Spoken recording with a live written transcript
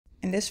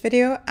In this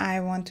video, I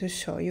want to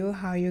show you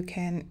how you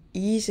can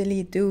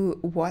easily do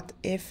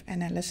what-if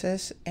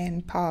analysis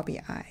in Power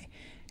BI.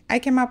 I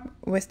came up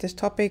with this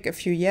topic a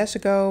few years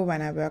ago when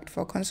I worked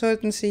for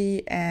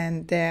consultancy,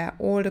 and there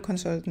all the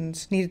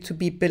consultants needed to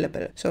be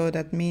billable. So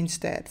that means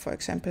that, for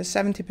example,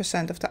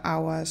 70% of the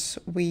hours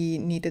we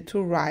needed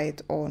to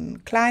write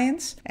on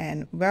clients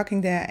and working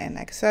there, and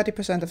like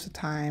 30% of the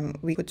time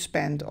we could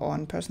spend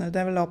on personal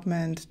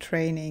development,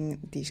 training,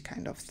 these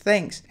kind of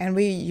things. And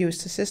we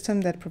used a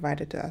system that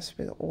provided us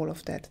with all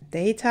of that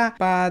data,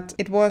 but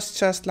it was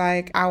just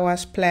like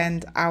hours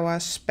planned,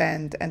 hours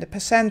spent, and a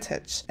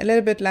percentage. A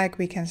little bit like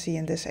we can see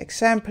in this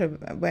example,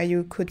 where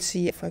you could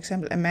see, for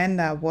example,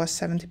 Amanda was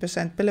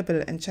 70%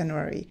 billable in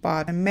January,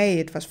 but in May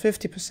it was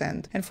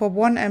 50%. And for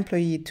one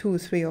employee, 2,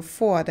 3, or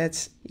 4,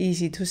 that's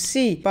easy to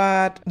see.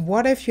 But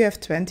what if you have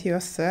 20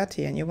 or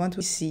 30 and you want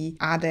to see,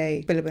 are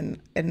they billable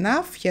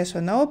enough? Yes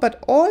or no?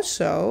 But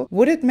also,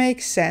 would it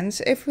make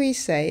sense if we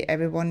say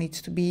everyone needs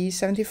to be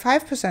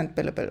 75%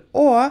 billable?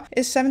 Or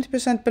is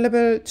 70%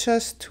 billable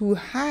just too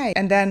high?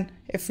 And then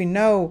if we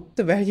know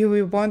the value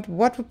we want,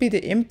 what would be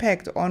the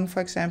impact on, for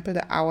example,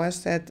 the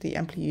hours that the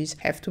employees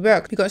have to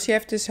work? Because you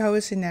have this whole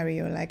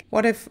scenario, like,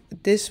 what if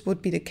this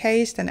would be the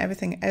case, then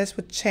everything else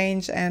would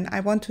change, and I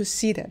want to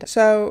see that.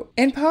 So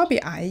in Power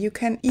BI, you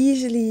can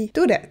easily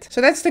do that. So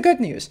that's the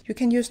good news. You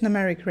can use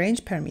numeric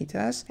range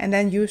parameters and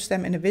then use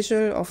them in a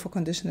visual or for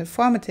conditional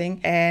formatting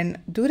and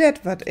do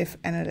that what-if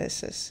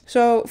analysis.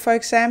 So for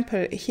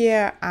example,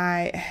 here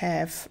I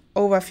have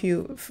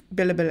overview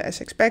billable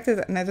as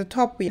expected, and at the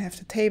top we have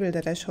the table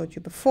that I showed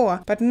you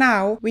before, but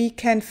now we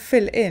can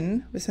fill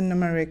in with a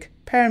numeric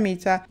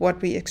parameter what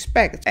we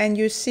expect, and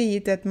you see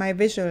that my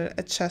visual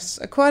adjusts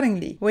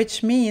accordingly,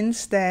 which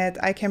means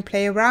that I can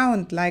play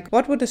around, like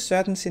what would a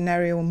certain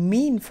scenario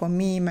mean for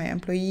me, my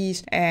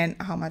employees, and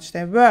how much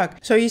they work.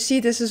 So you see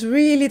this is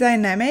really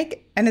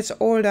dynamic, and it's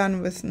all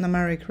done with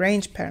numeric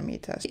range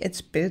parameters. It's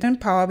built in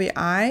Power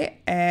BI,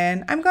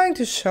 and I'm going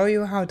to show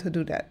you how to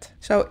do that.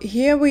 So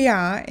here we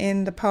are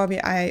in the Power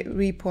BI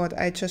report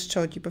I just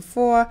showed you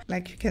before.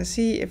 Like you can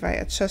see, if I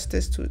adjust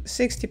this to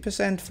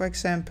 60%, for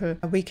example,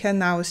 we can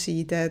now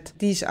see that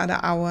these are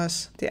the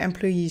hours the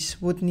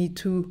employees would need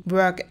to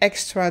work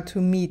extra to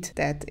meet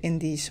that in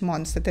these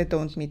months that they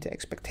don't meet the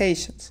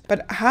expectations.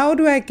 But how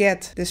do I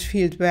get this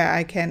field where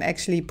I can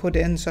actually put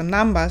in some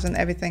numbers and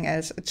everything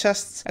else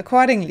adjusts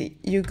accordingly?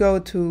 You go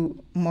to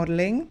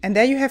modeling, and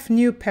there you have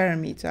new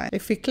parameter.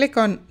 If we click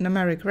on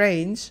numeric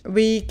range,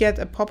 we get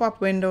a pop-up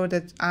window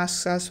that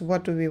asks us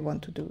what do we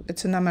want to do.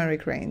 It's a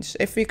numeric range.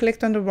 If we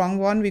clicked on the wrong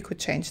one, we could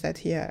change that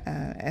here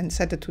and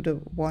set it to the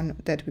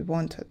one that we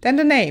wanted. Then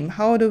the name,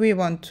 how do we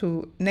want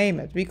to name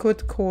it? We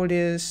could call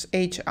this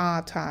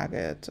HR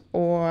target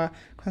or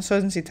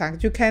consultancy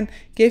target. You can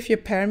give your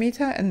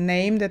parameter a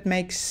name that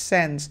makes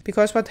sense,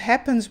 because what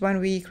happens when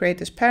we create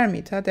this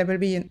parameter, there will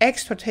be an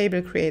extra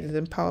table created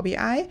in Power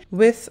BI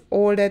with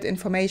all that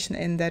information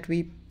in that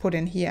we put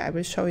in here. I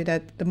will show you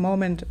that the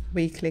moment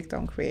we clicked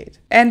on create.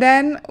 And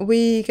then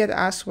we get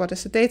asked, what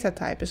is the data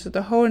type? Is it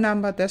a whole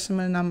number,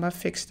 decimal number,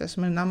 fixed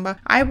decimal number?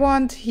 I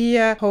want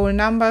here whole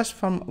numbers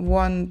from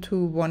 1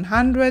 to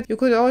 100. You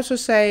could also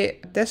say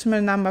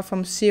decimal number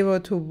from 0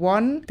 to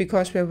 1,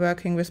 because we're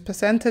working with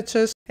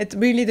percentages. It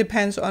really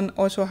depends on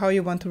also how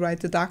you want to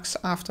write the DAX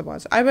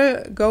afterwards. I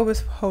will go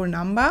with whole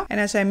number, and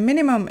as a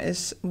minimum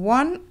is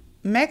 1,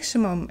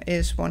 maximum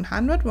is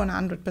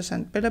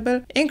 100%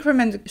 billable.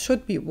 Increment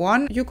should be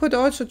 1. You could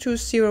also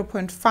choose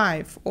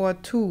 0.5 or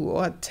 2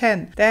 or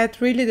 10. That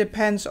really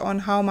depends on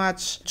how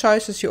much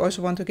choices you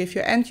also want to give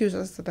your end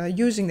users that are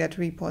using that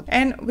report.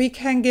 And we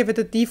can give it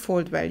a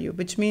default value,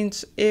 which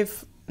means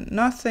if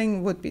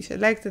nothing would be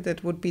selected,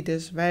 it would be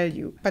this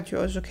value, but you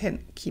also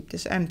can keep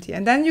this empty.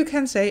 And then you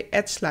can say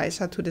add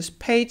slicer to this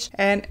page,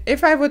 and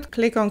if I would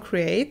click on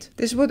create,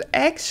 this would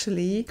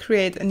actually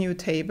create a new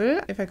table.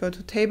 If I go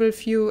to table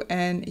view,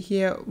 and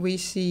here we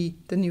see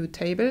the new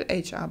table,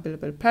 HR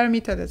billable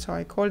parameter, that's how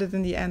I called it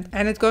in the end,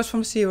 and it goes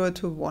from 0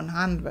 to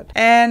 100.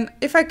 And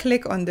if I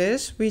click on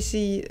this, we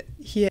see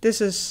here, this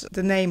is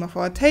the name of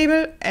our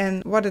table,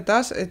 and what it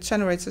does, it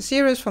generates a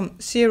series from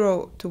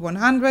 0 to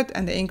 100,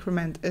 and the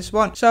increment is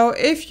 1. So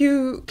if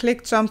you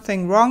clicked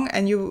something wrong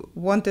and you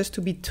want this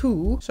to be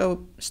 2,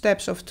 so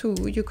steps of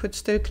 2, you could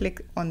still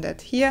click on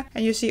that here,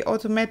 and you see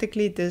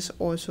automatically this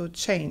also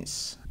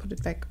changes. Put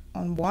it back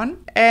on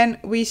 1, and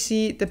we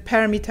see the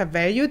parameter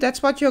value.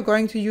 That's what you're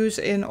going to use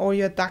in all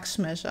your DAX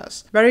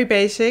measures. Very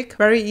basic,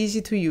 very easy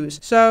to use.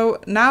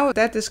 So now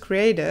that is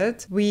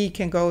created, we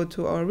can go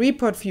to our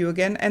report view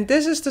again, and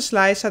this is the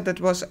slicer that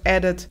was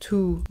added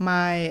to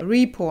my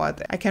report.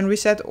 I can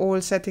reset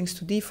all settings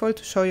to default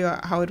to show you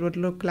how it would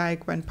look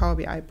like when Power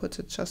BI puts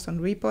it just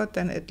on report.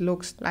 Then it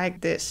looks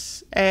like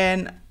this.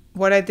 And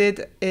what I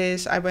did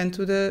is I went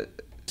to the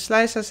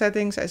slicer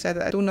settings. I said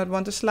I do not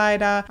want a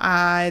slider,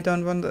 I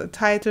don't want a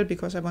title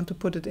because I want to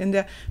put it in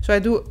there. So I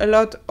do a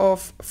lot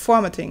of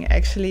formatting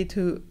actually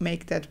to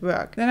make that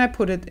work. Then I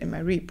put it in my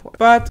report.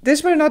 But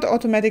this will not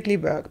automatically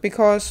work,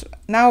 because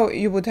now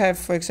you would have,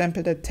 for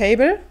example, the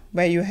table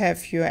where you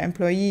have your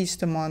employees,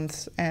 the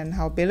month, and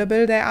how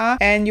billable they are.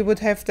 And you would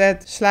have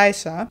that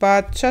slicer,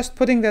 but just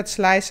putting that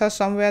slicer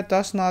somewhere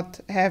does not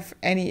have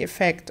any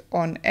effect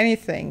on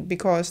anything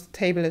because the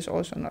table is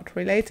also not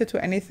related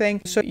to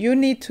anything. So you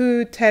need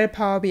to tell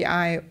Power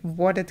BI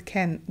what it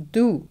can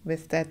do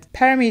with that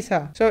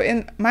parameter. So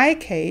in my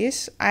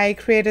case, I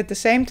created the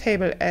same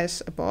table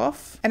as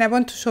above, and I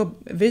want to show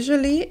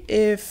visually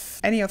if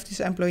any of these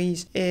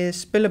employees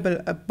is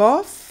billable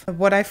above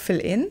what I fill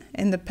in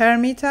the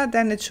parameter,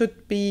 then it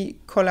should be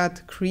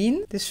colored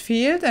green, this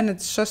field, and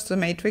it's just a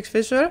matrix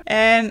visual.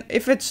 And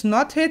if it's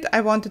not hit,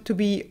 I want it to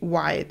be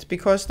white,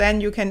 because then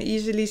you can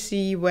easily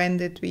see when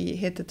did we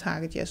hit the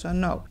target, yes or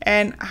no.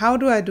 And how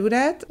do I do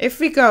that? If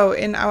we go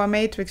in our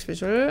matrix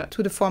visual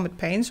to the format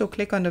pane, so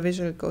click on the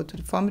visual, go to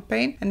the format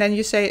pane, and then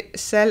you say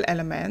cell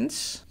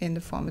elements in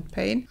the format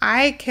pane,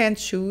 I can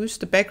choose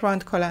the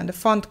background color and the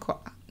font color.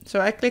 So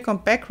I click on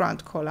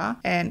background color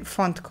and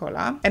font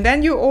color, and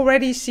then you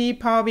already see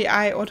Power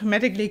BI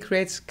automatically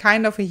creates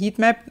kind of a heat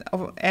map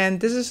and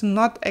this is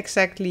not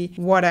exactly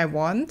what I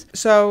want.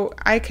 So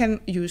I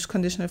can use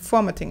conditional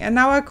formatting, and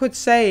now I could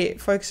say,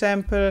 for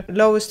example,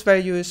 lowest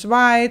value is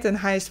white and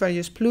highest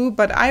value is blue,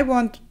 but I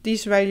want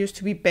these values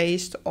to be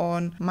based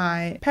on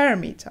my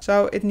parameter.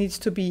 So it needs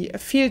to be a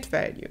field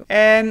value,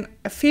 and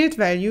a field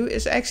value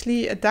is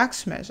actually a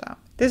DAX measure.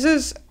 This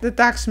is the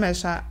DAX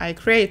measure I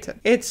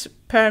created. It's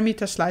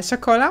parameter slicer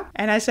color,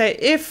 and I say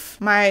if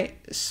my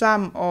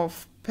sum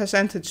of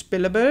percentage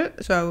billable,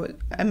 so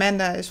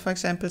Amanda is, for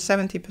example,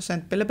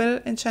 70%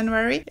 billable in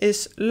January,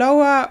 is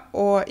lower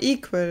or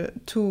equal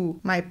to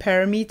my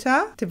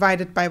parameter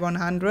divided by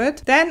 100,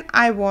 then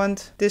I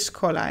want this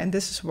color, and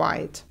this is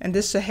white, and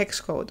this is a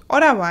hex code.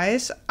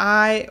 Otherwise,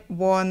 I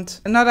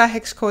want another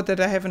hex code that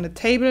I have in the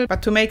table,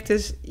 but to make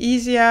this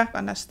easier to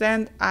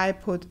understand, I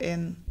put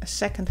in a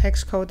second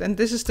hex code, and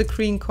this is the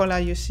green color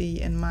you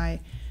see in my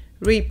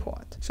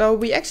report. So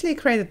we actually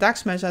create a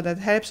DAX measure that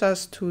helps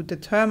us to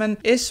determine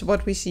is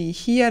what we see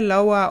here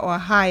lower or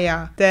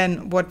higher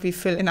than what we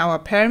fill in our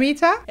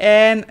parameter,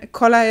 and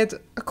color it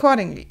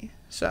accordingly.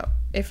 So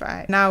if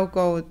I now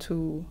go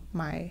to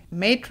my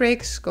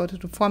matrix, go to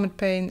the format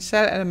pane,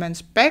 cell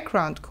elements,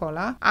 background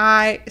color,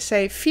 I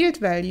say field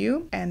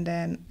value, and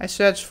then I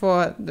search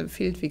for the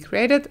field we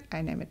created.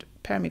 I name it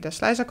parameter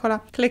slicer color,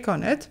 click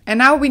on it. And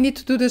now we need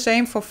to do the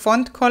same for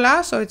font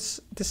color. So it's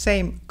the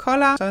same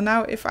color. So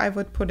now if I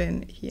would put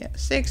in here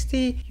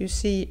 60, you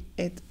see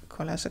it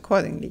colors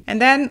accordingly.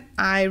 And then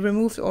I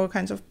removed all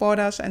kinds of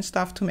borders and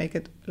stuff to make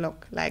it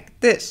look like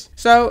this.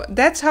 So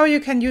that's how you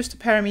can use the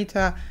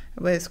parameter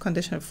with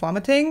conditional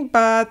formatting,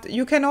 but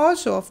you can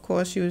also, of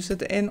course, use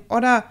it in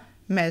other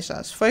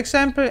measures. For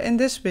example, in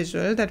this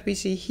visual that we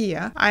see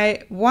here,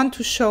 I want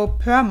to show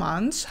per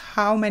month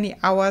how many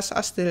hours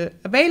are still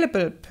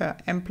available per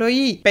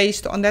employee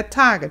based on that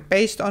target,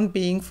 based on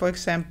being, for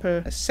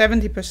example,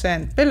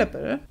 70%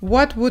 billable.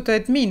 What would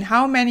that mean?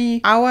 How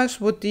many hours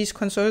would these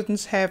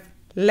consultants have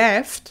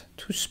left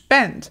to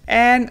spend?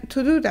 And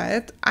to do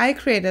that, I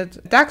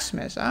created DAX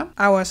measure,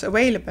 hours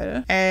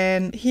available,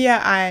 and here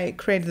I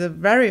created a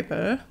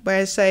variable where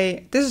I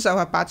say this is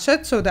our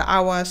budget, so the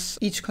hours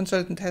each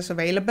consultant has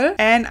available,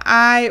 and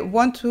I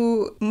want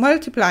to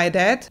multiply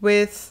that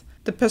with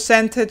the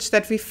percentage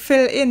that we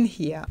fill in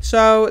here.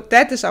 So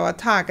that is our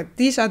target.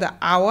 These are the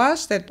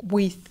hours that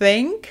we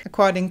think,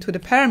 according to the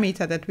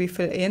parameter that we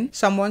fill in,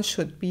 someone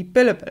should be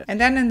billable.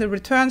 And then in the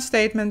return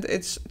statement,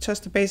 it's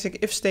just a basic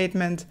if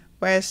statement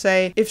where I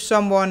say if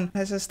someone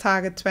has as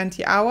target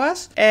 20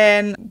 hours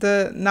and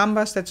the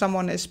numbers that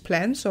someone is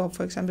planned, so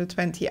for example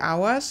 20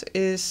 hours,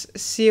 is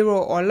 0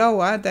 or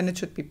lower, then it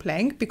should be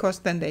blank because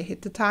then they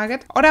hit the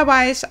target.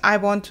 Otherwise, I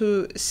want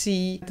to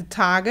see the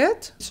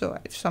target. So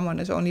if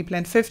someone is only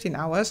planned 15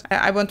 hours,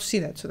 I want to see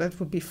that. So that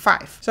would be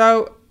 5.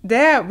 So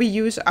there we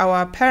use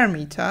our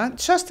parameter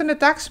just in a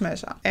DAX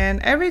measure.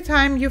 And every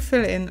time you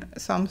fill in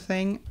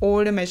something,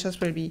 all the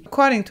measures will be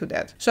according to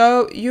that.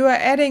 So you are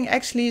adding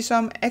actually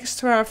some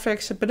extra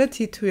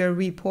flexibility to your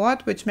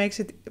report, which makes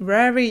it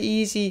very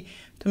easy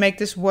to make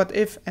this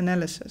what-if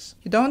analysis.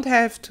 You don't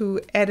have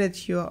to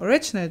edit your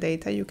original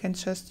data, you can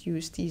just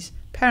use these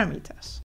parameters.